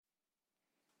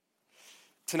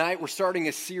Tonight we're starting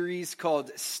a series called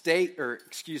Say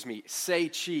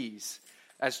Cheese.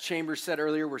 As Chambers said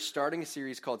earlier, we're starting a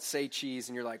series called Say Cheese,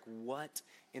 and you're like, what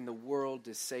in the world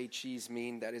does Say Cheese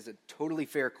mean? That is a totally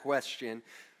fair question.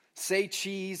 Say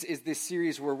Cheese is this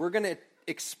series where we're going to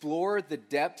explore the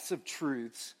depths of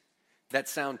truths that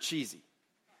sound cheesy.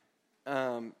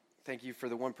 Thank you for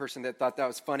the one person that thought that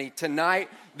was funny. Tonight,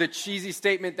 the cheesy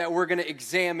statement that we're going to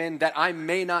examine that I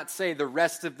may not say the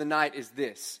rest of the night is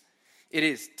this. It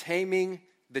is taming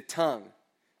the tongue.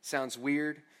 Sounds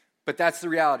weird, but that's the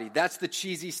reality. That's the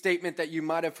cheesy statement that you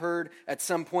might have heard at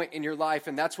some point in your life,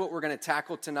 and that's what we're going to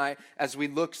tackle tonight as we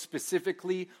look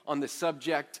specifically on the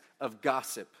subject of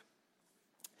gossip.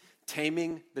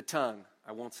 Taming the tongue.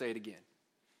 I won't say it again.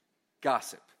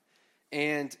 Gossip.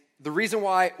 And the reason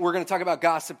why we're going to talk about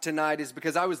gossip tonight is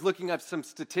because I was looking up some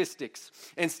statistics.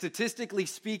 And statistically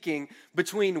speaking,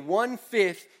 between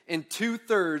 1/5 and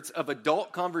 2/3 of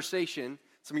adult conversation,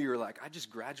 some of you are like, I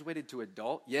just graduated to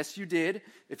adult. Yes, you did.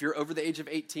 If you're over the age of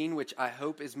 18, which I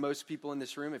hope is most people in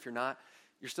this room. If you're not,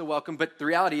 you're still welcome. But the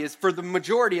reality is, for the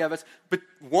majority of us, but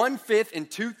 1/5 and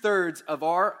 2/3 of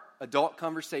our adult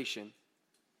conversation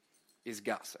is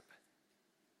gossip.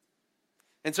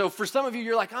 And so for some of you,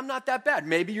 you're like, I'm not that bad.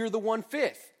 Maybe you're the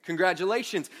 1/5.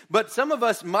 Congratulations. But some of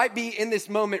us might be in this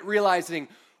moment realizing,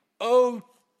 oh,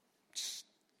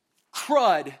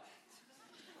 crud.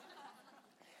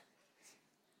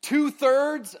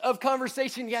 2/3 of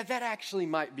conversation, yeah, that actually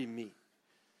might be me.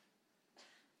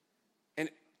 And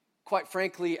quite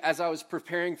frankly, as I was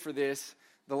preparing for this,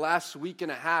 the last week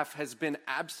and a half has been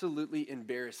absolutely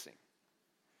embarrassing.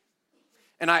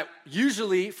 And I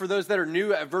usually, for those that are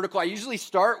new at Vertical, I usually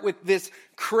start with this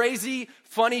crazy,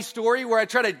 funny story where I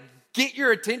try to get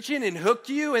your attention and hook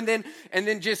you and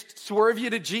then just swerve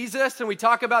you to Jesus, and we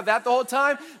talk about that the whole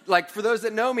time. Like, for those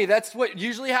that know me, that's what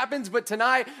usually happens. But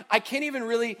tonight, I can't even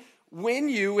really win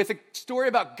you with a story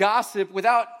about gossip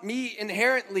without me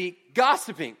inherently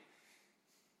gossiping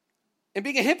and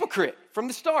being a hypocrite from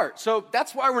the start. So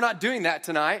that's why we're not doing that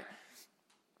tonight.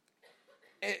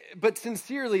 But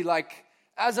sincerely,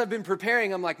 as I've been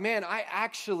preparing, I'm like, man, I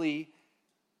actually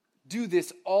do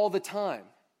this all the time.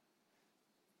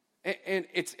 And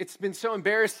it's been so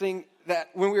embarrassing that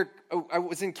when I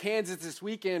was in Kansas this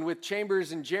weekend with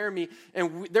Chambers and Jeremy,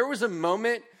 and there was a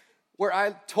moment where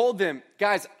I told them,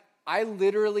 guys, I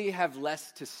literally have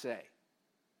less to say.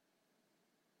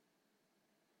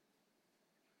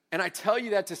 And I tell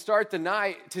you that to start the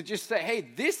night, to just say, hey,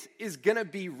 this is going to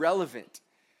be relevant.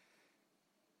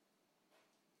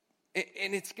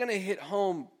 And it's going to hit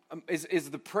home is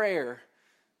the prayer.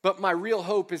 But my real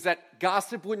hope is that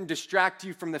gossip wouldn't distract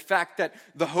you from the fact that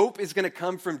the hope is going to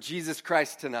come from Jesus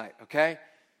Christ tonight, okay?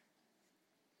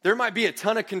 There might be a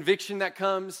ton of conviction that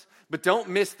comes, but don't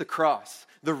miss the cross.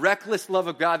 The reckless love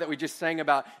of God that we just sang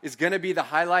about is going to be the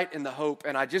highlight and the hope.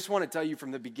 And I just want to tell you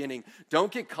from the beginning,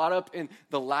 don't get caught up in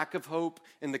the lack of hope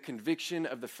and the conviction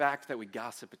of the fact that we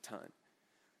gossip a ton.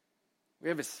 We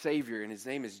have a Savior, and His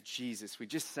name is Jesus. We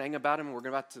just sang about Him, and we're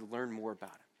about to learn more about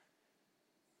Him.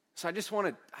 So I just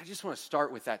want to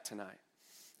start with that tonight.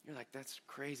 You're like, that's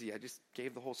crazy. I just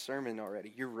gave the whole sermon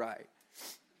already. You're right.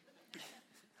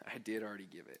 I did already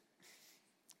give it.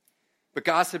 But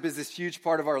gossip is this huge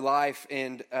part of our life,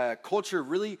 and culture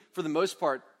really, for the most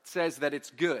part, says that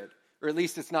it's good, or at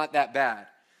least it's not that bad.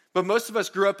 But most of us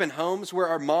grew up in homes where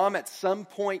our mom at some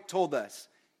point told us,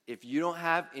 if you don't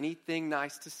have anything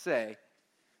nice to say,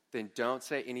 then don't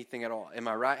say anything at all. Am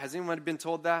I right? Has anyone been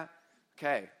told that?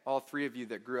 Okay, all three of you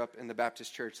that grew up in the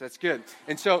Baptist church, that's good.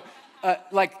 And so,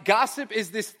 gossip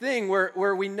is this thing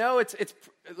where we know it's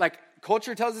like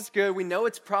culture tells us good, we know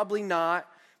it's probably not,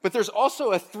 but there's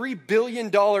also a $3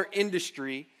 billion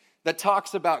industry that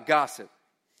talks about gossip.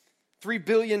 $3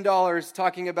 billion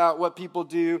talking about what people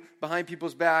do behind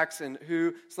people's backs and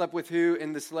who slept with who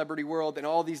in the celebrity world and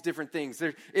all these different things.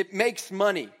 It makes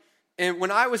money. And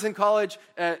when I was in college,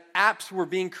 apps were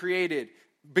being created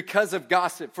because of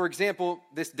gossip. For example,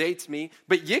 this dates me,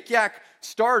 but Yik Yak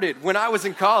started when I was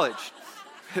in college.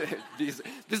 This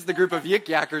is the group of Yik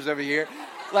Yackers over here.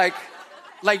 Like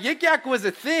Yik Yak was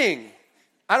a thing.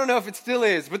 I don't know if it still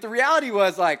is, but the reality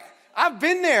was I've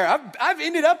been there. I've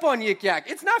ended up on Yik Yak.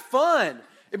 It's not fun,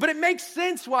 but it makes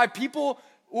sense why people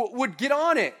would get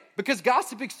on it because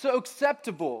gossip is so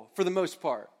acceptable for the most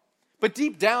part. But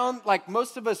deep down,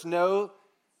 most of us know,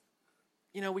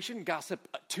 we shouldn't gossip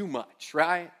too much,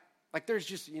 right? There's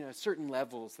just, certain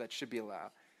levels that should be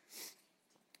allowed.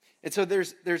 And so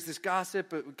there's this gossip,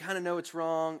 but we kind of know it's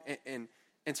wrong.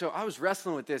 And so I was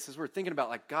wrestling with this as we're thinking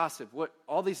about gossip, what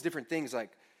all these different things. I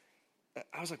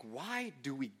was like, why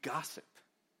do we gossip?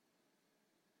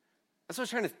 That's what I was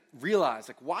trying to realize.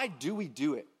 Like, why do we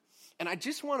do it? And I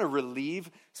just want to relieve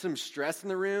some stress in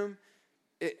the room.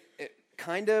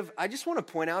 I just want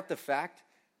to point out the fact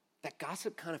that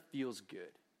gossip kind of feels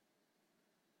good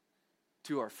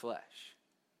to our flesh.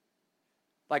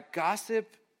 Like,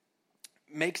 gossip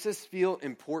makes us feel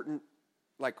important,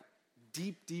 like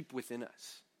deep, deep within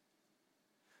us.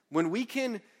 When we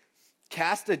can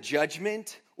cast a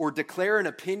judgment or declare an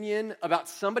opinion about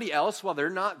somebody else while they're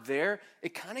not there,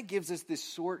 it kind of gives us this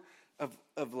sort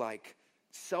of like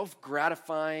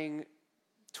self-gratifying,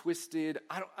 twisted,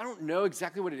 I don't know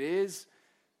exactly what it is,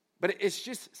 but it's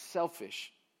just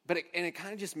selfish. But it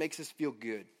kind of just makes us feel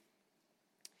good.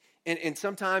 And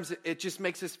sometimes it just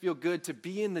makes us feel good to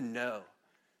be in the know,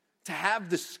 to have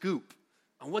the scoop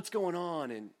on what's going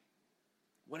on and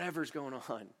whatever's going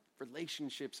on,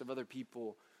 relationships of other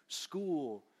people,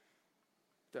 school,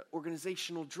 the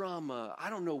organizational drama. I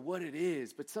don't know what it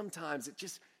is, but sometimes it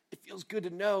feels good to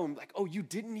know. I'm like, oh, you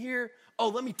didn't hear? Oh,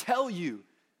 let me tell you.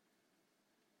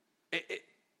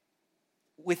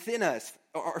 Within us,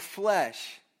 our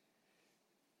flesh,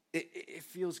 it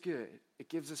feels good. It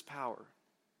gives us power.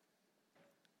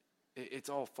 It's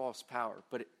all false power,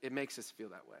 but it makes us feel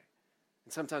that way.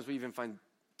 And sometimes we even find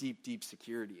deep, deep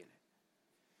security in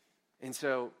it. And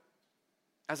so,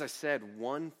 as I said,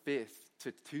 1/5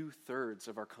 to 2/3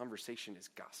 of our conversation is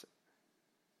gossip.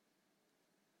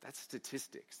 That's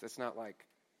statistics. That's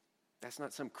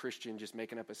not some Christian just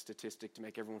making up a statistic to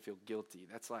make everyone feel guilty.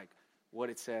 That's like what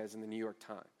it says in the New York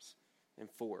Times and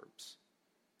Forbes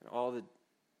and all the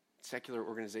secular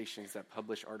organizations that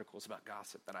publish articles about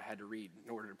gossip that I had to read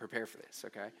in order to prepare for this,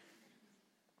 okay?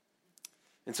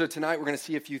 And so tonight we're going to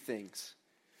see a few things.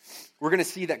 We're going to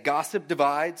see that gossip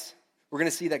divides. We're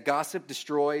going to see that gossip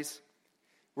destroys.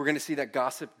 We're going to see that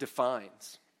gossip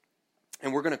defines.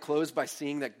 And we're going to close by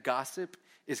seeing that gossip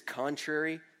is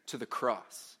contrary to the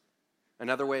cross.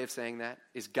 Another way of saying that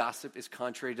is gossip is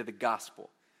contrary to the gospel.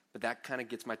 But that kind of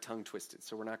gets my tongue twisted,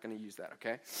 so we're not going to use that,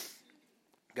 okay?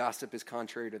 Gossip is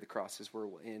contrary to the cross is where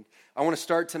we'll end. I want to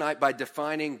start tonight by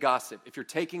defining gossip. If you're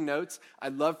taking notes,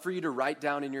 I'd love for you to write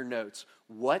down in your notes,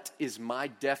 what is my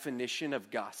definition of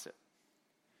gossip?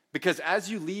 Because as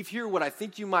you leave here, what I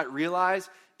think you might realize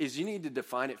is you need to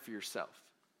define it for yourself.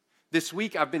 This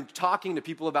week, I've been talking to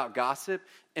people about gossip,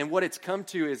 and what it's come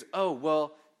to is, oh,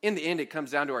 well, in the end, it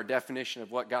comes down to our definition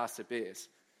of what gossip is.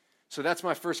 So that's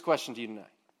my first question to you tonight.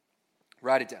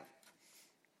 Write it down.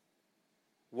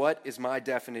 What is my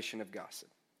definition of gossip?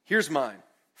 Here's mine.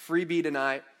 Freebie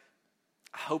tonight.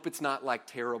 I hope it's not like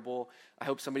terrible. I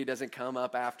hope somebody doesn't come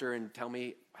up after and tell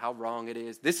me how wrong it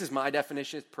is. This is my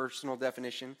definition, it's personal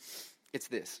definition. It's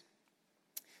this.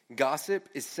 Gossip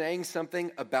is saying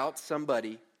something about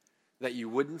somebody that you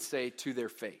wouldn't say to their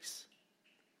face.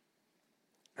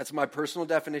 That's my personal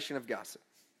definition of gossip.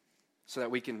 So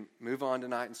that we can move on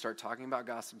tonight and start talking about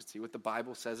gossip and see what the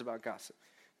Bible says about gossip.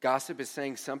 Gossip is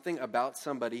saying something about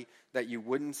somebody that you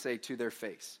wouldn't say to their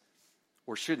face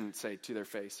or shouldn't say to their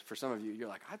face. For some of you, you're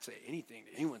like, I'd say anything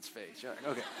to anyone's face. You're like,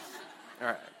 okay, all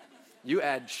right. You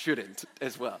add shouldn't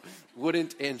as well.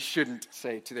 Wouldn't and shouldn't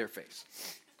say to their face.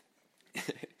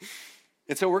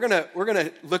 And so we're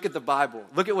gonna look at the Bible.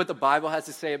 Look at what the Bible has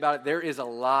to say about it. There is a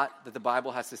lot that the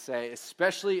Bible has to say,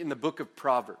 especially in the book of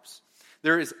Proverbs.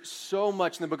 There is so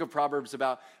much in the book of Proverbs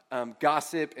about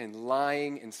gossip and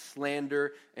lying and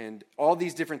slander and all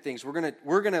these different things.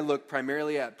 We're gonna look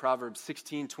primarily at Proverbs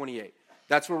 16:28.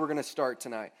 That's where we're gonna start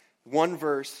tonight. One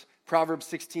verse, Proverbs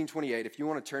 16:28. If you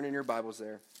want to turn in your Bibles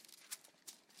there,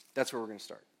 that's where we're gonna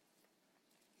start.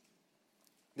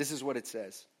 This is what it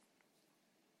says.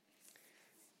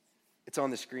 It's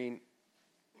on the screen.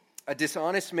 A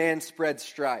dishonest man spreads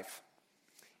strife,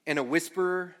 and a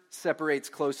whisperer separates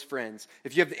close friends.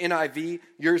 If you have the NIV,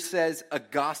 yours says a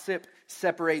gossip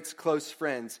separates close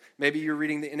friends. Maybe you're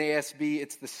reading the NASB,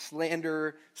 it's the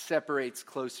slanderer separates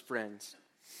close friends.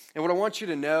 And what I want you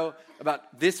to know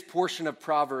about this portion of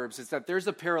Proverbs is that there's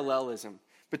a parallelism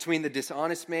between the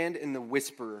dishonest man and the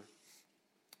whisperer.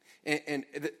 And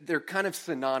they're kind of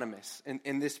synonymous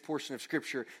in this portion of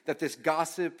Scripture, that this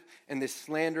gossip and this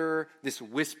slanderer, this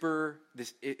whisperer,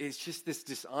 it's just this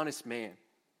dishonest man.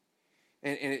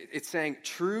 And it's saying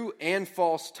true and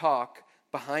false talk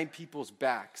behind people's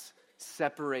backs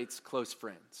separates close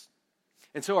friends.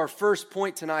 And so our first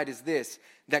point tonight is this,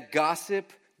 that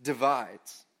gossip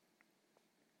divides.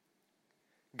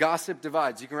 Gossip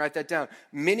divides. You can write that down.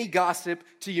 Many gossip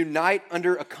to unite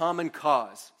under a common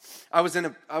cause. I was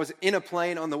in a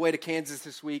plane on the way to Kansas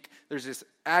this week. There's this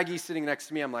Aggie sitting next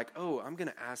to me. I'm like, oh, I'm going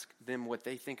to ask them what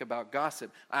they think about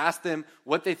gossip. I asked them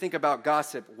what they think about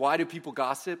gossip. Why do people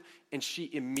gossip? And she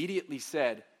immediately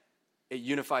said, it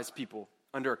unifies people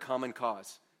under a common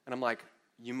cause. And I'm like,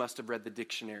 you must have read the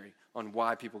dictionary on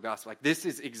why people gossip. Like, this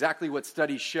is exactly what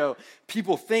studies show.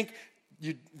 People think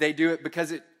they do it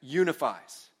because it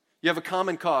unifies. You have a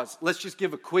common cause. Let's just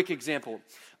give a quick example.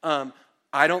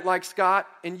 I don't like Scott,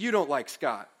 and you don't like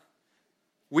Scott.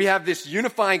 We have this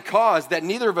unifying cause that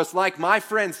neither of us like my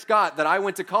friend Scott that I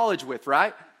went to college with,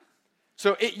 right?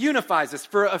 So it unifies us.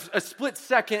 For a split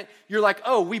second, you're like,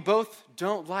 oh, we both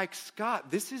don't like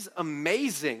Scott. This is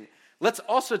amazing. Let's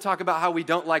also talk about how we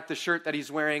don't like the shirt that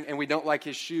he's wearing, and we don't like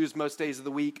his shoes most days of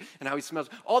the week, and how he smells.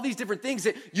 All these different things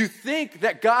that you think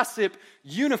that gossip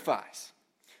unifies.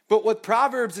 But what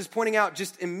Proverbs is pointing out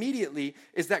just immediately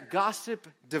is that gossip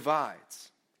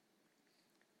divides.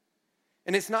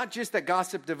 And it's not just that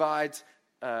gossip divides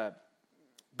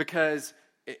because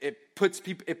it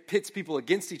pits people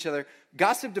against each other.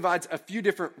 Gossip divides a few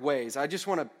different ways. I just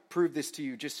want to prove this to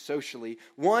you just socially.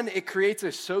 One, it creates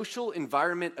a social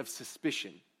environment of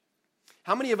suspicion.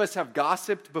 How many of us have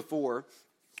gossiped before?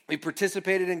 We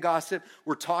participated in gossip.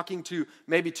 We're talking to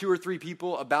maybe 2 or 3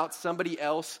 people about somebody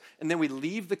else, and then we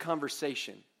leave the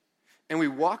conversation. And we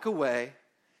walk away,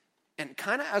 and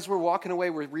kind of as we're walking away,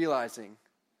 we're realizing,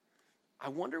 I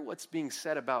wonder what's being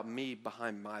said about me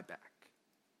behind my back.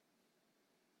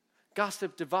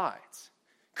 Gossip divides,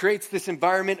 creates this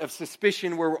environment of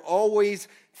suspicion where we're always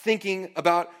thinking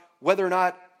about whether or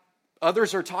not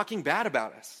others are talking bad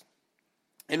about us.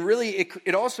 And really,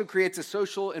 it also creates a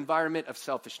social environment of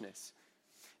selfishness.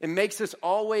 It makes us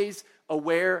always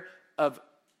aware of,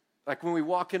 like when we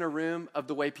walk in a room, of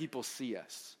the way people see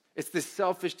us. It's this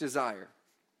selfish desire.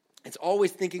 It's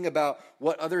always thinking about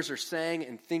what others are saying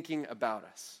and thinking about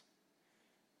us.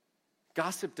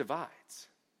 Gossip divides.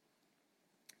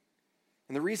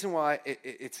 And the reason why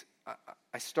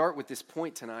I start with this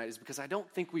point tonight is because I don't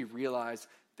think we realize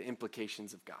the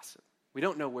implications of gossip. We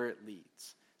don't know where it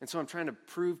leads. And so I'm trying to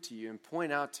prove to you and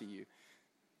point out to you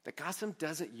that gossip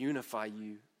doesn't unify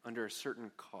you under a certain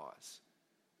cause.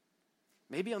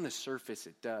 Maybe on the surface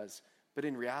it does, but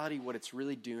in reality what it's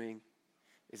really doing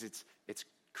is it's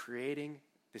creating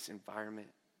this environment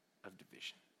of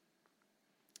division.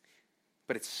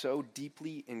 But it's so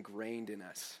deeply ingrained in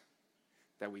us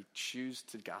that we choose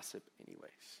to gossip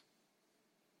anyways.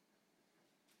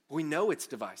 We know it's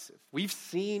divisive. We've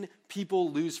seen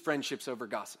people lose friendships over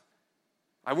gossip.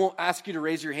 I won't ask you to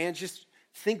raise your hand. Just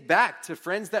think back to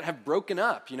friends that have broken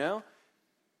up,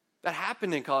 That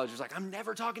happened in college. It was like, I'm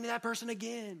never talking to that person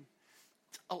again.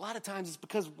 A lot of times it's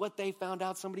because what they found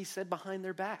out somebody said behind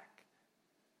their back.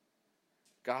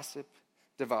 Gossip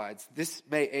divides. This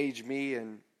may age me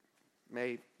and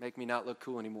may make me not look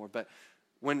cool anymore, but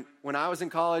when I was in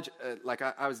college,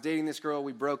 I was dating this girl,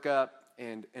 we broke up,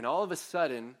 and all of a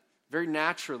sudden, very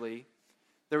naturally,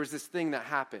 there was this thing that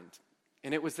happened.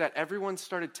 And it was that everyone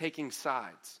started taking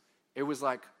sides. It was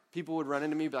like people would run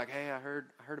into me and be like, hey, I heard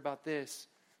about this.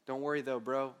 Don't worry though,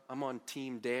 bro. I'm on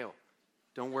Team Dale.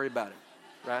 Don't worry about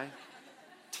it, right?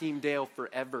 Team Dale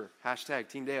forever. #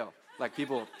 Team Dale. Like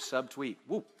people subtweet.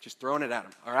 Woo, just throwing it at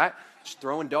them, all right? Just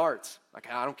throwing darts.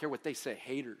 Like I don't care what they say.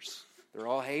 Haters. They're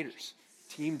all haters.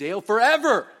 Team Dale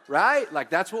forever, right?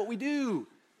 Like that's what we do.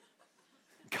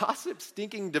 Gossip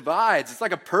stinking divides. It's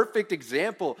like a perfect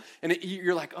example. And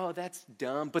you're like, oh, that's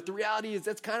dumb. But the reality is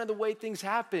that's kind of the way things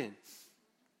happen.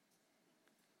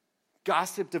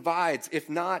 Gossip divides. If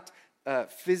not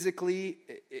physically,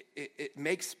 it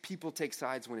makes people take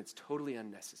sides when it's totally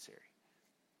unnecessary.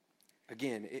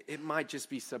 Again, it might just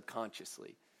be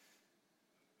subconsciously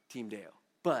Team Dale.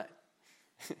 But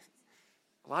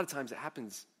a lot of times it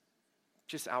happens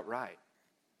just outright.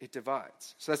 It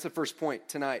divides. So that's the first point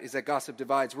tonight, is that gossip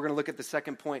divides. We're going to look at the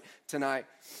second point tonight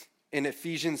in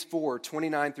Ephesians 4,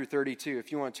 29 through 32.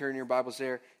 If you want to turn your Bibles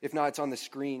there. If not, it's on the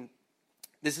screen.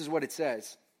 This is what it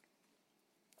says.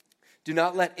 Do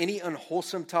not let any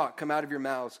unwholesome talk come out of your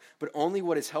mouths, but only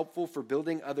what is helpful for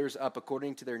building others up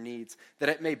according to their needs, that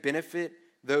it may benefit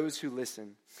those who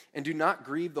listen. And do not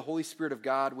grieve the Holy Spirit of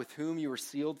God, with whom you were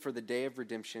sealed for the day of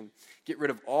redemption. Get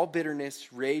rid of all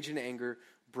bitterness, rage, and anger,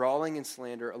 brawling and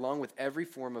slander, along with every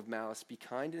form of malice. Be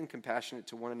kind and compassionate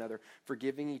to one another,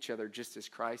 forgiving each other just as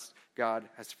Christ, God,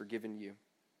 has forgiven you.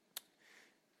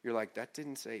 You're like, that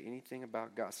didn't say anything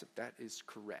about gossip. That is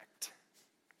correct.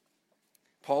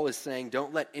 Paul is saying,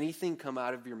 don't let anything come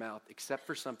out of your mouth except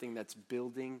for something that's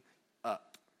building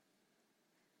up.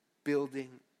 Building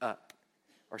up.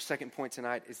 Our second point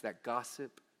tonight is that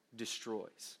gossip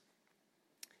destroys.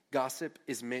 Gossip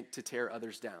is meant to tear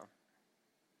others down.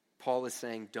 Paul is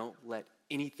saying, don't let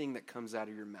anything that comes out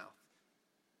of your mouth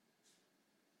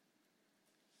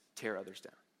tear others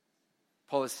down.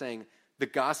 Paul is saying, the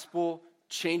gospel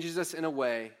changes us in a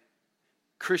way.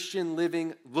 Christian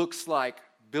living looks like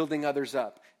building others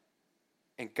up.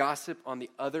 And gossip on the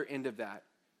other end of that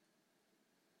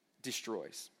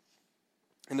destroys.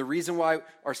 And the reason why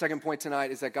our second point tonight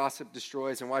is that gossip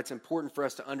destroys and why it's important for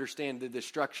us to understand the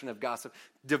destruction of gossip.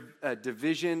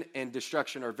 Division and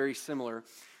destruction are very similar.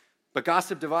 But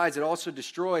gossip divides, it also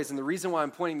destroys. And the reason why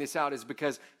I'm pointing this out is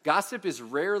because gossip is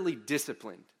rarely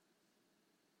disciplined.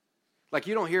 Like,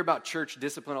 you don't hear about church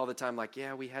discipline all the time. Like,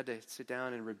 yeah, we had to sit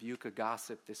down and rebuke a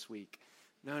gossip this week.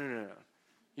 No.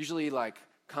 Usually, like,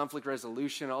 conflict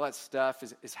resolution, all that stuff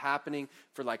is happening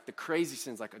for, like, the crazy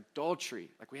sins, like adultery.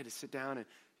 Like, we had to sit down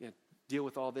and deal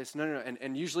with all this. No.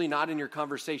 And usually not in your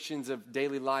conversations of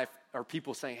daily life are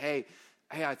people saying, hey,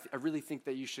 I really think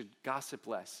that you should gossip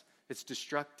less. It's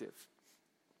destructive.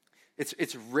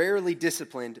 It's rarely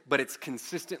disciplined, but it's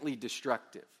consistently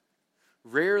destructive.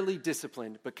 Rarely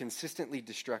disciplined, but consistently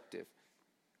destructive.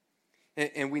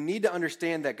 And we need to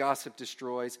understand that gossip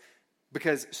destroys,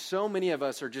 because so many of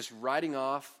us are just writing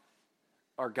off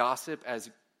our gossip as,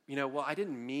 well, I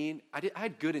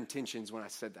had good intentions when I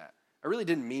said that. I really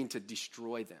didn't mean to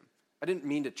destroy them. I didn't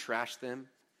mean to trash them.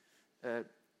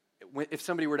 If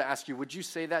somebody were to ask you, would you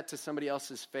say that to somebody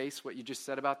else's face, what you just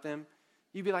said about them?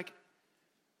 You'd be like,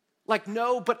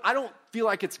 no, but I don't feel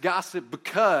like it's gossip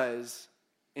because,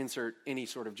 insert any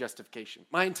sort of justification.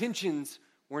 My intentions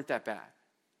weren't that bad.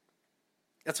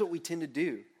 That's what we tend to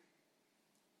do.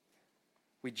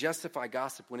 We justify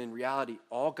gossip when in reality,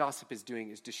 all gossip is doing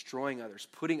is destroying others,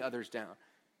 putting others down.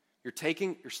 You're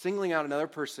singling out another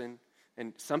person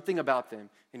and something about them,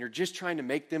 and you're just trying to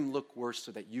make them look worse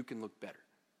so that you can look better.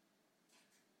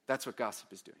 That's what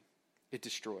gossip is doing. It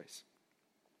destroys.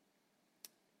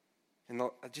 And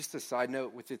just a side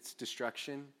note with its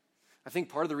destruction, I think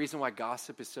part of the reason why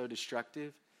gossip is so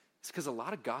destructive is because a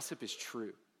lot of gossip is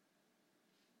true.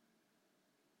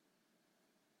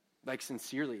 Like,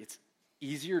 sincerely, it's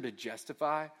easier to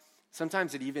justify.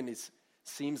 Sometimes it even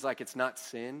seems like it's not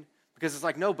sin, because it's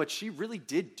like, no, but she really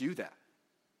did do that.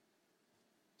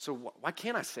 So why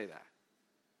can't I say that?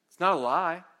 It's not a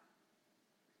lie.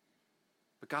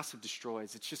 But gossip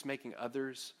destroys. It's just making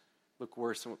others look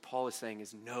worse. And what Paul is saying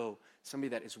is, no, somebody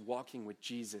that is walking with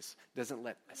Jesus doesn't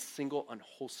let a single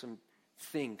unwholesome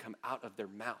thing come out of their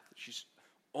mouth. You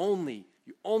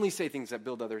only say things that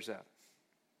build others up.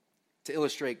 To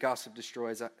illustrate gossip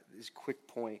destroys, this quick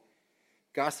point.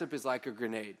 Gossip is like a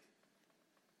grenade.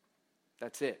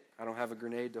 That's it. I don't have a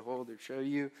grenade to hold or show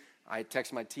you. I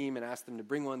text my team and asked them to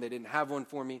bring one. They didn't have one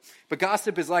for me. But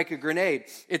gossip is like a grenade.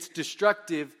 It's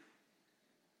destructive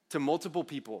to multiple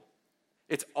people.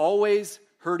 It's always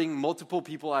hurting multiple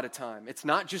people at a time. It's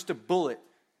not just a bullet.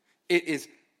 It is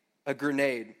a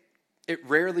grenade. It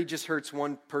rarely just hurts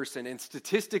one person. And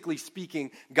statistically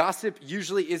speaking, gossip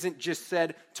usually isn't just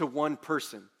said to one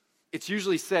person. It's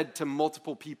usually said to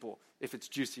multiple people if it's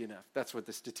juicy enough. That's what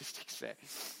the statistics say.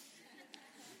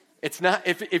 It's not,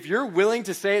 if you're willing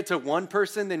to say it to one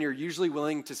person, then you're usually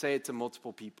willing to say it to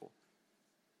multiple people.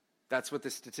 That's what the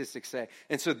statistics say.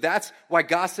 And so that's why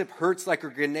gossip hurts like a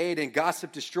grenade and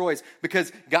gossip destroys.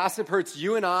 Because gossip hurts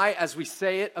you and I as we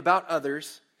say it about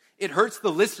others. It hurts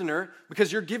the listener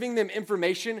because you're giving them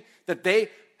information that they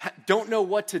don't know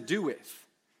what to do with.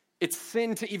 It's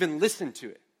sin to even listen to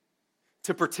it,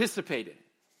 to participate in it.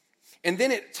 And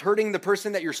then it's hurting the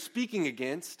person that you're speaking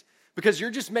against because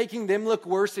you're just making them look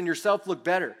worse and yourself look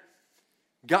better.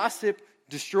 Gossip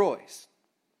destroys.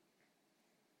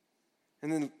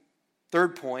 And then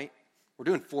third point, we're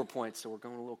doing 4 points, so we're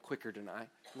going a little quicker tonight,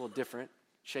 a little different,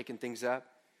 shaking things up.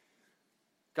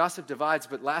 Gossip divides,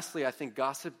 but lastly, I think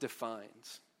gossip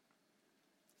defines.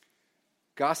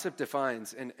 Gossip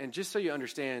defines, and just so you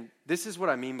understand, this is what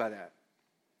I mean by that.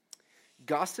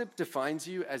 Gossip defines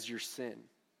you as your sin.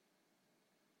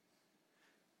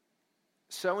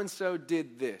 So-and-so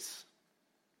did this.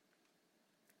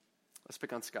 Let's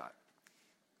pick on Scott.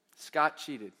 Scott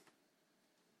cheated.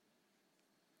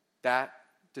 That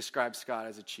describes Scott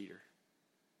as a cheater.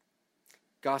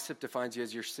 Gossip defines you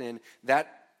as your sin.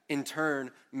 That, in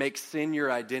turn, makes sin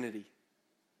your identity.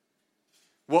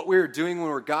 What we're doing when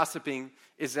we're gossiping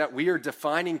is that we are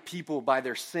defining people by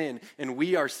their sin, and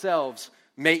we ourselves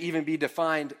may even be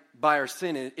defined by our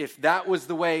sin. And if that was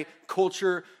the way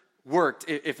culture worked,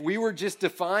 if we were just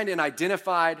defined and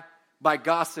identified by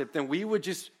gossip, then we would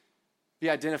just be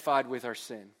identified with our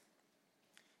sin.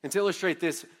 And to illustrate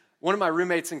this, one of my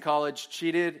roommates in college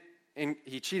cheated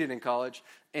in college,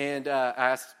 and I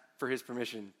asked for his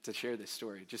permission to share this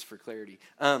story, just for clarity.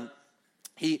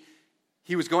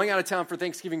 He was going out of town for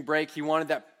Thanksgiving break. He wanted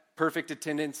that perfect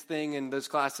attendance thing in those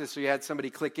classes, so he had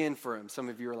somebody click in for him. Some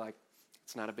of you are like,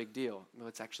 It's not a big deal. No,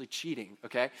 it's actually cheating,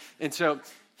 okay? And so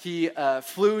he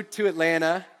flew to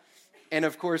Atlanta, and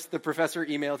of course the professor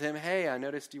emailed him, hey, I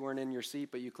noticed you weren't in your seat,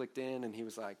 but you clicked in, and he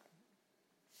was like,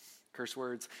 curse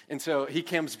words. And so he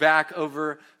comes back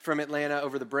over from Atlanta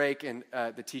over the break, and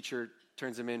the teacher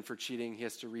turns him in for cheating. He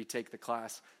has to retake the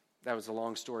class. That was a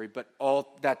long story, but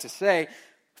all that to say,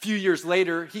 a few years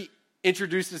later, he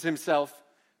introduces himself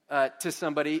to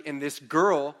somebody, and this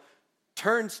girl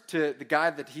turns to the guy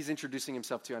that he's introducing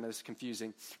himself to. I know this is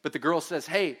confusing, but the girl says,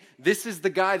 hey, this is the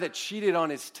guy that cheated on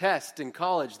his test in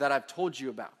college that I've told you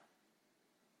about.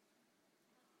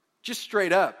 Just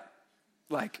straight up,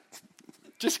 like,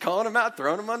 just calling him out,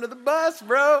 throwing him under the bus,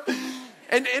 bro.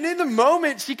 And in the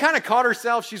moment, she kind of caught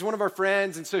herself. She's one of our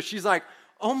friends, and so she's like,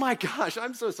 oh my gosh,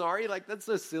 I'm so sorry. Like, that's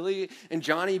so silly. And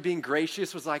Johnny, being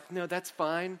gracious, was like, no, that's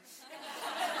fine.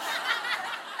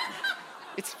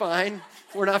 It's fine.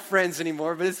 We're not friends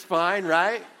anymore, but it's fine,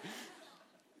 right?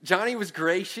 Johnny was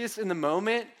gracious in the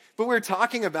moment, but we were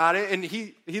talking about it, and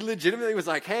he legitimately was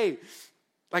like, hey,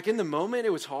 like in the moment,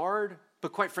 it was hard,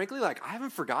 but quite frankly, like, I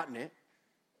haven't forgotten it.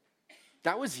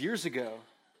 That was years ago.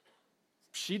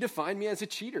 She defined me as a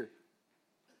cheater.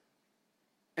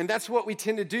 And that's what we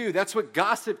tend to do. That's what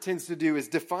gossip tends to do, is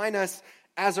define us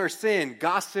as our sin.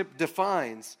 Gossip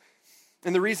defines.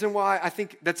 And the reason why I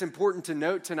think that's important to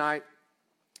note tonight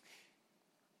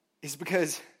is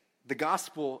because the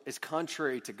gospel is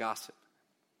contrary to gossip.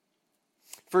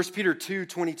 1 Peter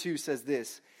 2:22 says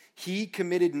this, he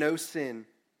committed no sin,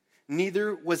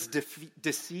 neither was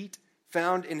deceit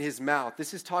found in his mouth.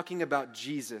 This is talking about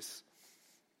Jesus.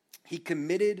 He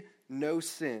committed no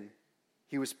sin.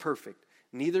 He was perfect.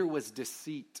 Neither was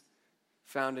deceit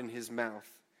found in his mouth.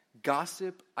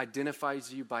 Gossip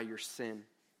identifies you by your sin.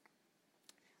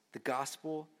 The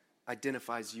gospel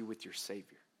identifies you with your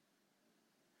Savior.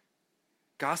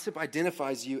 Gossip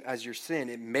identifies you as your sin.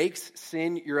 It makes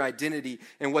sin your identity.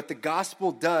 And what the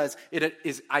gospel does,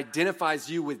 it identifies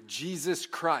you with Jesus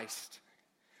Christ.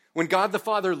 When God the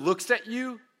Father looks at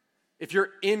you, if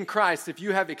you're in Christ, if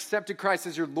you have accepted Christ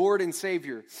as your Lord and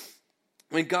Savior,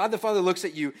 when God the Father looks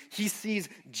at you, he sees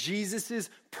Jesus'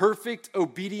 perfect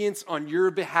obedience on your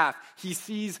behalf. He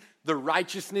sees the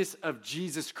righteousness of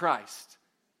Jesus Christ.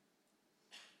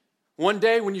 One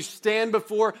day when you stand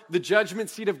before the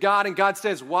judgment seat of God and God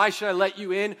says, why should I let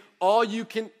you in? All you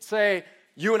can say,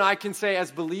 you and I can say as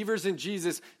believers in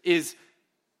Jesus is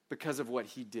because of what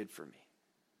he did for me.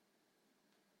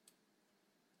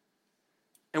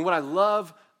 And what I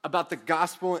love about the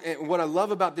gospel and what I love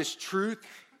about this truth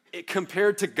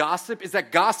compared to gossip is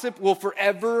that gossip will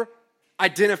forever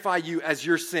identify you as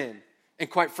your sin.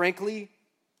 And quite frankly,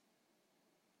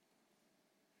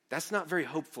 that's not very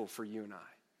hopeful for you and I.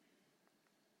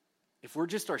 If we're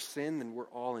just our sin, then we're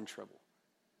all in trouble.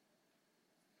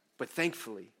 But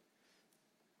thankfully,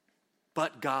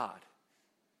 but God,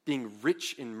 being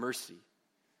rich in mercy,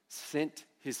 sent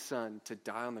his son to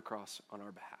die on the cross on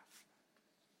our behalf.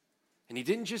 And he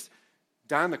didn't just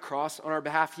die on the cross on our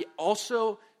behalf, he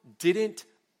also didn't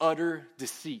utter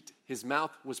deceit. His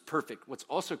mouth was perfect. What's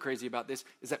also crazy about this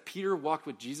is that Peter walked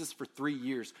with Jesus for 3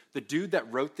 years. The dude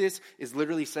that wrote this is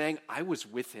literally saying, I was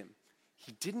with him.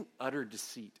 He didn't utter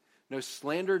deceit. No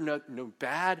slander, no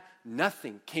bad,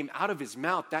 nothing came out of his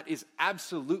mouth. That is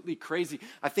absolutely crazy.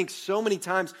 I think so many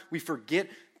times we forget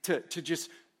to just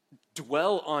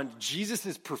dwell on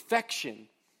Jesus' perfection.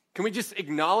 Can we just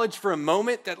acknowledge for a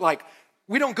moment that, like,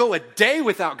 we don't go a day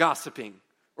without gossiping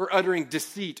or uttering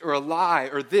deceit or a lie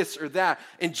or this or that.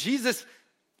 And Jesus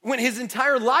went his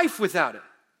entire life without it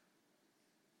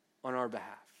on our behalf.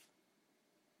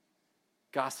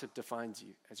 Gossip defines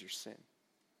you as your sin.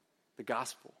 The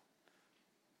gospel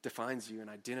defines you and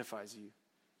identifies you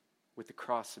with the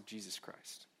cross of Jesus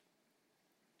Christ.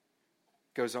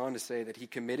 Goes on to say that he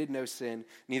committed no sin,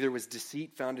 neither was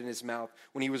deceit found in his mouth.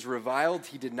 When he was reviled,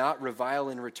 he did not revile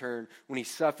in return. When he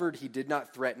suffered, he did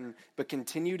not threaten, but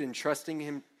continued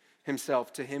entrusting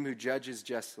himself to him who judges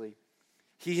justly.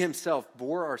 He himself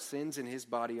bore our sins in his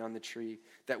body on the tree,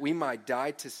 that we might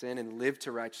die to sin and live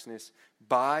to righteousness.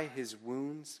 By his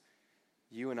wounds,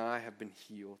 you and I have been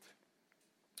healed.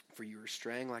 For you were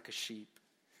straying like a sheep,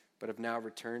 but have now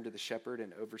returned to the shepherd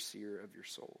and overseer of your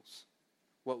souls.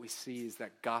 What we see is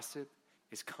that gossip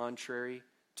is contrary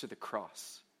to the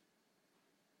cross.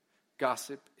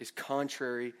 Gossip is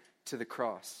contrary to the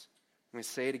cross. I'm going to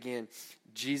say it again.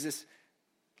 Jesus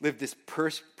lived this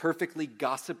perfectly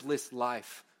gossipless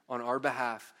life on our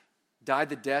behalf, died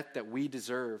the death that we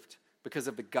deserved because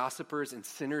of the gossipers and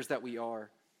sinners that we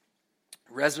are,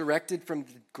 resurrected from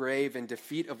the grave and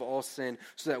defeat of all sin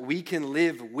so that we can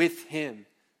live with him.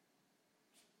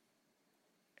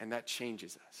 and that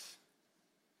changes us.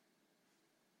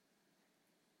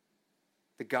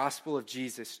 The gospel of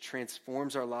Jesus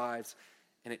transforms our lives,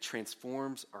 and it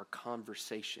transforms our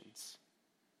conversations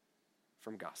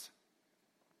from gossip.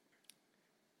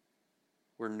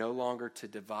 We're no longer to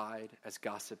divide as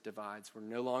gossip divides. We're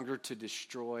no longer to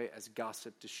destroy as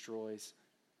gossip destroys.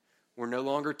 We're no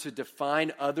longer to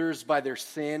define others by their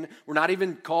sin. We're not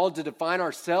even called to define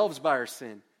ourselves by our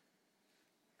sin.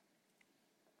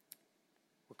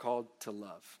 We're called to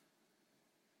love.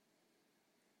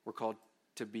 We're called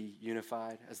to be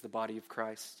unified as the body of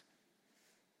Christ.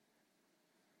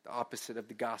 The opposite of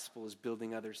the gospel is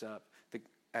building others up.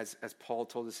 As Paul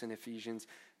told us in Ephesians,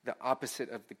 the opposite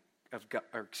of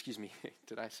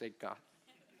did I say God?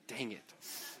 Dang it.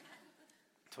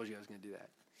 I told you I was going to do that.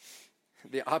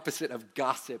 The opposite of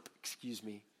gossip,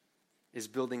 is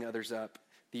building others up.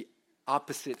 The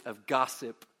opposite of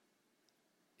gossip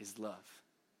is love.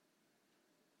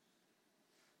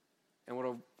 And what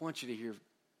I want you to hear,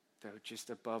 though, just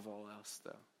above all else,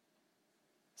 though,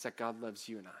 is that God loves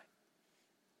you and I,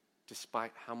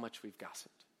 despite how much we've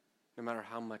gossiped, no matter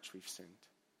how much we've sinned.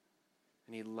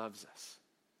 And he loves us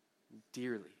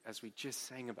dearly, as we just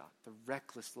sang about, the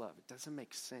reckless love. It doesn't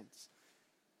make sense.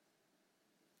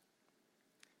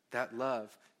 That love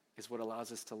is what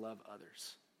allows us to love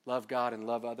others. Love God and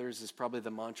love others is probably the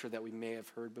mantra that we may have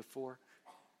heard before.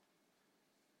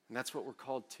 And that's what we're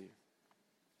called to.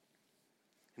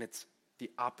 And it's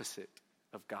the opposite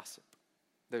of gossip,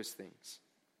 those things.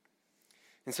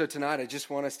 And so tonight, I just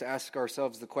want us to ask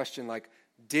ourselves the question,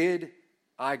 did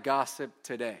I gossip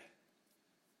today?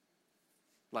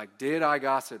 Did I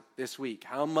gossip this week?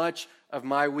 How much of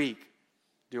my week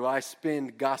do I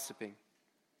spend gossiping?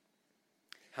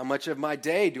 How much of my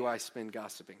day do I spend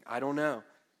gossiping? I don't know.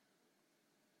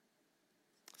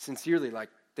 Sincerely,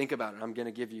 think about it. I'm going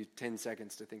to give you 10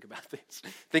 seconds to think about this.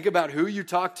 Think about who you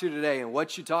talked to today and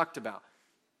what you talked about.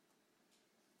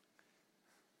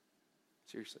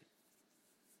 Seriously.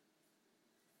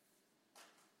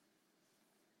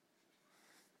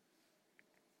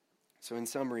 So in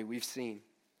summary, we've seen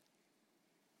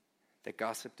that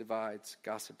gossip divides,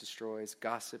 gossip destroys,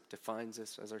 gossip defines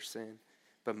us as our sin.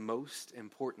 But most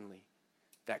importantly,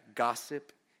 that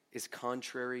gossip is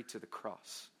contrary to the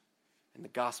cross. And the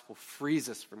gospel frees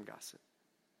us from gossip,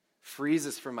 frees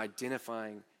us from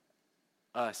identifying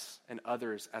us and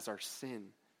others as our sin.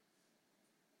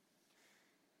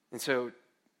 And so,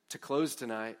 to close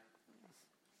tonight,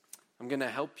 I'm going to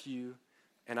help you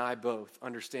and I both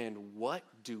understand, what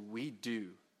do we do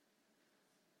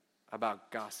about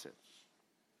gossip?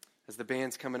 As the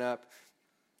band's coming up,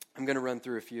 I'm going to run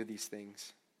through a few of these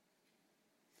things.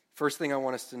 First thing I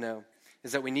want us to know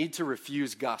is that we need to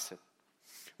refuse gossip.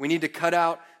 We need to cut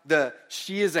out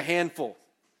she is a handful.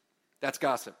 That's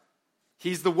gossip.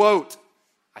 He's the woat.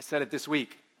 I said it this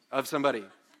week of somebody.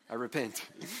 I repent.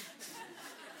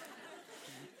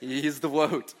 He's the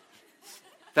woat.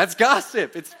 That's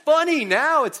gossip. It's funny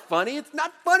now. It's funny. It's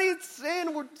not funny. It's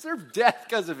sin. We'll deserve death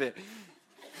because of it.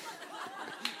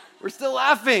 We're still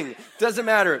laughing. Doesn't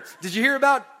matter. Did you hear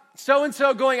about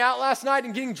so-and-so going out last night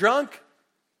and getting drunk?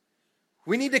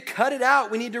 We need to cut it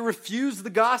out. We need to refuse the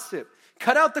gossip.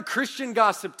 Cut out the Christian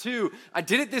gossip too. I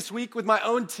did it this week with my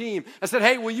own team. I said,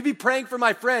 hey, will you be praying for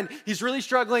my friend? He's really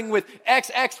struggling with X,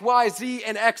 X, Y, Z,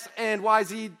 and X and Y,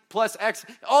 Z plus X.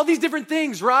 All these different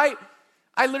things, right?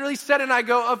 I literally said it and I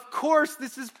go, of course,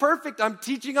 this is perfect. I'm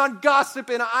teaching on gossip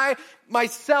and I,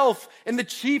 myself, am the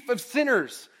chief of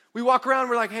sinners. We walk around,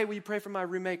 we're like, hey, will you pray for my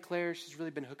roommate, Claire? She's really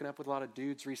been hooking up with a lot of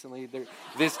dudes recently.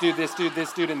 This dude,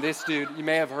 and this dude. You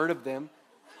may have heard of them.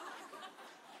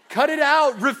 Cut it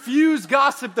out. Refuse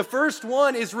gossip. The first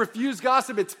one is refuse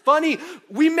gossip. It's funny.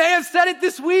 We may have said it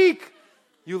this week.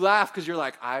 You laugh because you're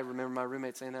like, I remember my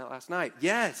roommate saying that last night.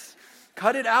 Yes.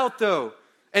 Cut it out, though.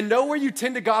 And know where you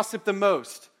tend to gossip the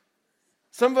most.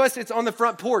 Some of us, it's on the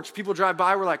front porch. People drive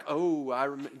by, we're like,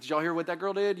 oh, did y'all hear what that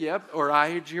girl did? Yep. Or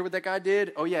did you hear what that guy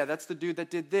did? Oh, yeah, that's the dude that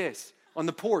did this. On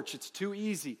the porch, it's too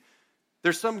easy.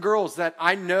 There's some girls that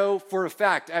I know for a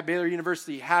fact at Baylor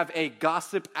University have a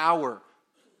gossip hour,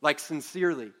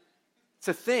 sincerely. It's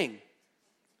a thing.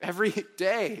 Every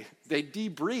day, they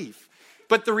debrief.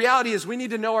 But the reality is we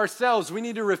need to know ourselves. We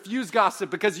need to refuse gossip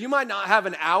because you might not have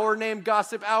an hour named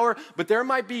gossip hour, but there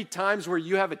might be times where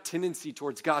you have a tendency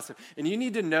towards gossip. And you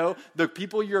need to know the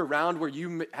people you're around where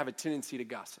you have a tendency to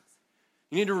gossip.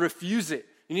 You need to refuse it.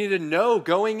 You need to know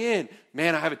going in,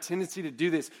 man, I have a tendency to do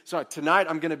this. So tonight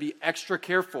I'm going to be extra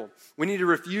careful. We need to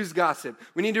refuse gossip.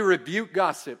 We need to rebuke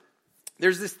gossip.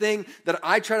 There's this thing that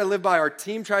I try to live by, our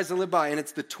team tries to live by, and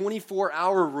it's the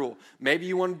 24-hour rule. Maybe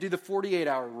you want to do the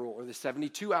 48-hour rule or the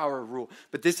 72-hour rule,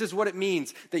 but this is what it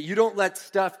means, that you don't let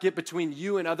stuff get between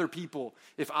you and other people.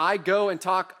 If I go and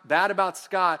talk bad about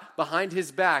Scott behind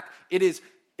his back, it is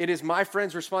my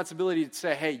friend's responsibility to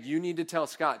say, hey, you need to tell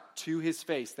Scott to his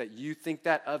face that you think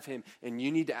that of him, and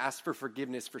you need to ask for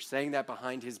forgiveness for saying that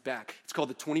behind his back. It's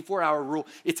called the 24-hour rule.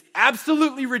 It's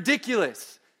absolutely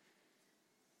ridiculous.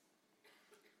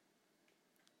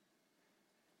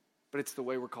 But it's the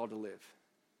way we're called to live.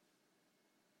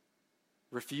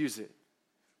 Refuse it.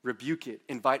 Rebuke it.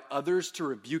 Invite others to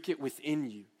rebuke it within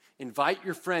you. Invite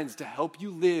your friends to help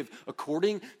you live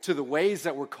according to the ways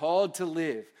that we're called to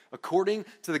live, according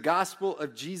to the gospel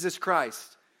of Jesus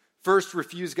Christ. First,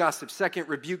 refuse gossip. Second,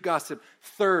 rebuke gossip.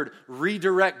 Third,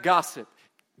 redirect gossip.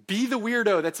 Be the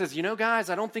weirdo that says, guys,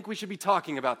 I don't think we should be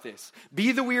talking about this.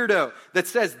 Be the weirdo that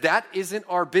says, that isn't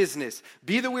our business.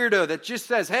 Be the weirdo that just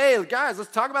says, hey, guys,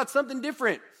 let's talk about something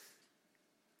different.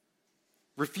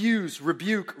 Refuse,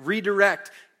 rebuke, redirect.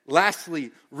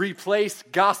 Lastly, replace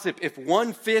gossip. If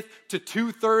 1/5 to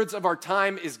 2/3 of our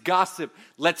time is gossip,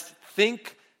 let's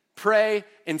think, pray,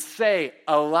 and say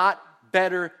a lot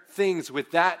better things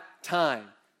with that time.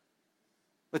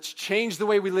 Let's change the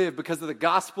way we live because of the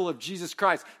gospel of Jesus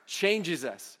Christ changes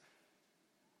us.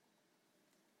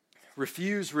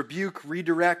 Refuse, rebuke,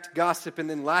 redirect, gossip, and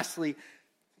then lastly,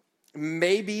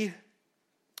 maybe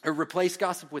replace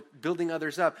gossip with building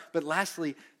others up. But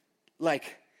lastly, I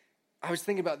was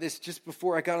thinking about this just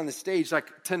before I got on the stage.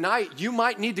 Tonight, you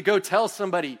might need to go tell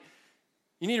somebody.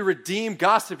 You need to redeem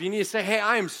gossip. You need to say, hey,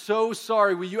 I am so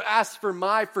sorry. Will you ask for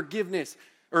my forgiveness?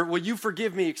 Or will you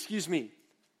forgive me? Excuse me.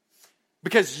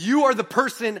 Because you are the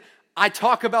person I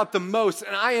talk about the most,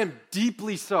 and I am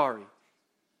deeply sorry.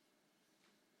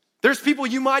 There's people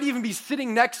you might even be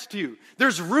sitting next to.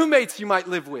 There's roommates you might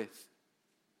live with.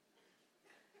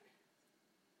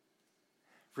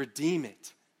 Redeem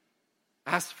it.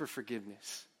 Ask for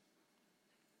forgiveness.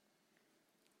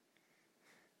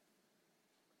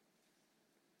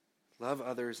 Love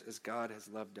others as God has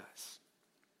loved us.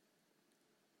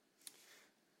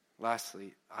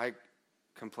 Lastly, I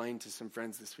complained to some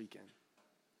friends this weekend.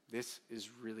 This is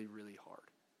really, really hard.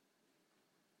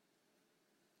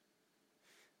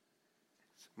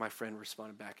 My friend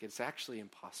responded back, it's actually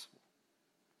impossible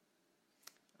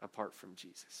apart from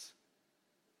Jesus.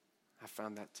 I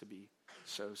found that to be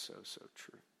so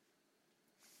true.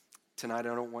 Tonight,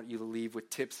 I don't want you to leave with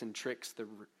tips and tricks, the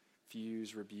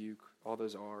refuse, rebuke, all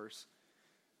those R's.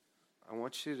 I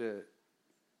want you to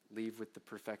leave with the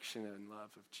perfection and love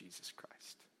of Jesus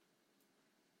Christ.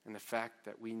 And the fact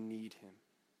that we need him.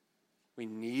 We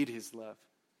need his love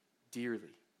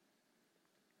dearly.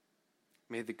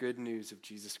 May the good news of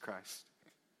Jesus Christ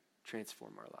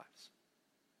transform our lives.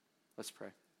 Let's pray.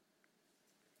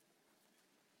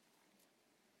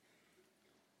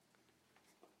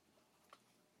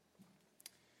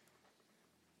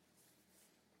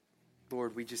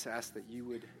 Lord, we just ask that you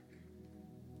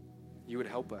would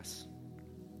help us.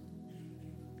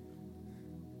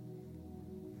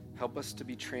 Help us to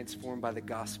be transformed by the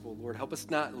gospel, Lord. Help us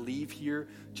not leave here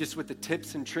just with the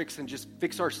tips and tricks and just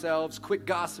fix ourselves, quit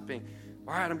gossiping.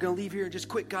 All right, I'm going to leave here and just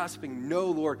quit gossiping. No,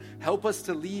 Lord, help us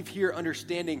to leave here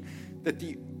understanding that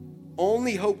the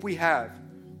only hope we have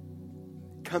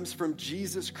comes from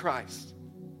Jesus Christ.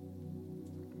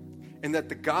 And that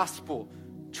the gospel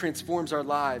transforms our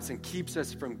lives and keeps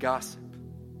us from gossip.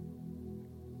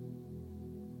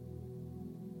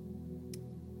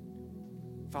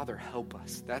 Father, help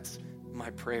us. That's my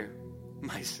prayer,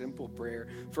 my simple prayer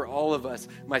for all of us,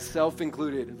 myself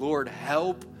included. Lord,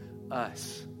 help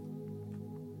us.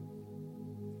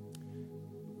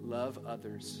 Love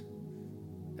others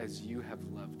as you have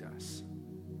loved us.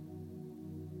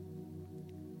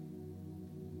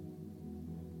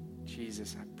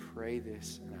 Jesus, I pray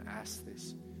this and I ask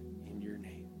this